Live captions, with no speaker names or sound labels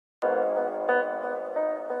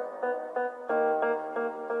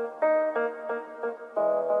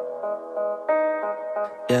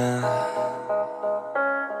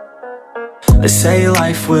say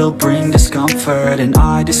life will bring discomfort, and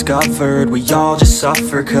I discovered we all just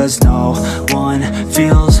suffer, 'cause no one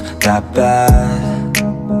feels that bad.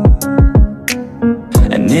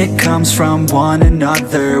 And it comes from one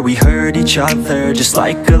another. We hurt each other just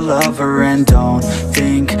like a lover, and don't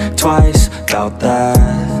think twice about that.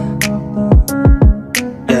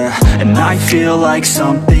 Yeah, and I feel like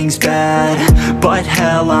something's bad, but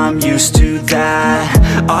hell, I'm used to that.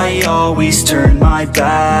 I always turn my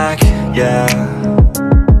back, yeah.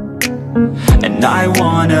 And I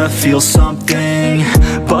wanna feel something,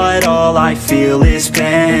 but all I feel is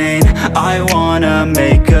pain. I wanna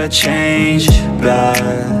make a change, but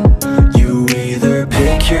you either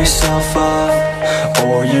pick yourself up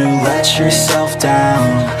or you let yourself down.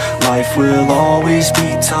 Life will always be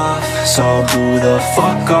tough, so who the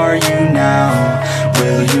fuck are you now?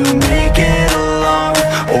 Will you make it alone,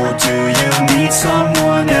 or do you need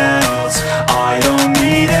someone else? I don't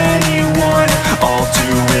need anyone, I'll do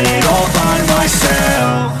it all by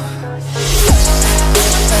myself.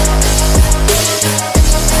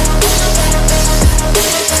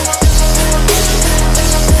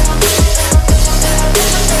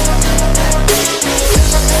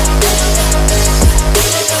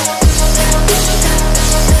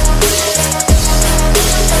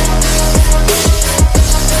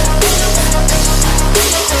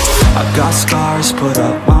 I've got scars, put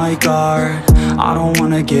up my guard. I don't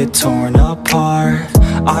wanna get torn apart.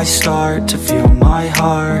 I start to feel my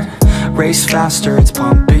heart race faster, it's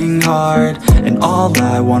pumping hard. And all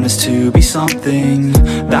I want is to be something.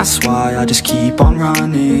 That's why I just keep on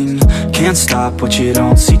running. Can't stop what you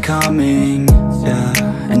don't see coming. Yeah,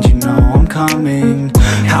 and you know I'm coming.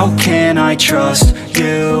 How can I trust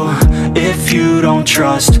you if you don't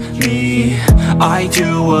trust me? I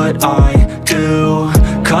do what I do,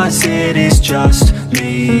 'cause it is just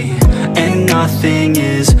me, and nothing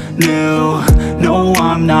is new. No,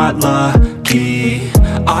 I'm not lucky.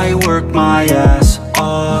 I work my ass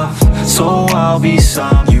off, so I'll be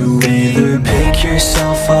some. You either pick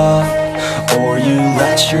yourself up or you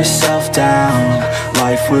let yourself down.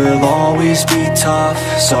 Life will always be tough,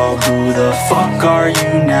 so who the fuck are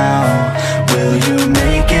you now? Will you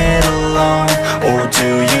make it alone, or do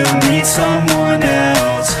you need someone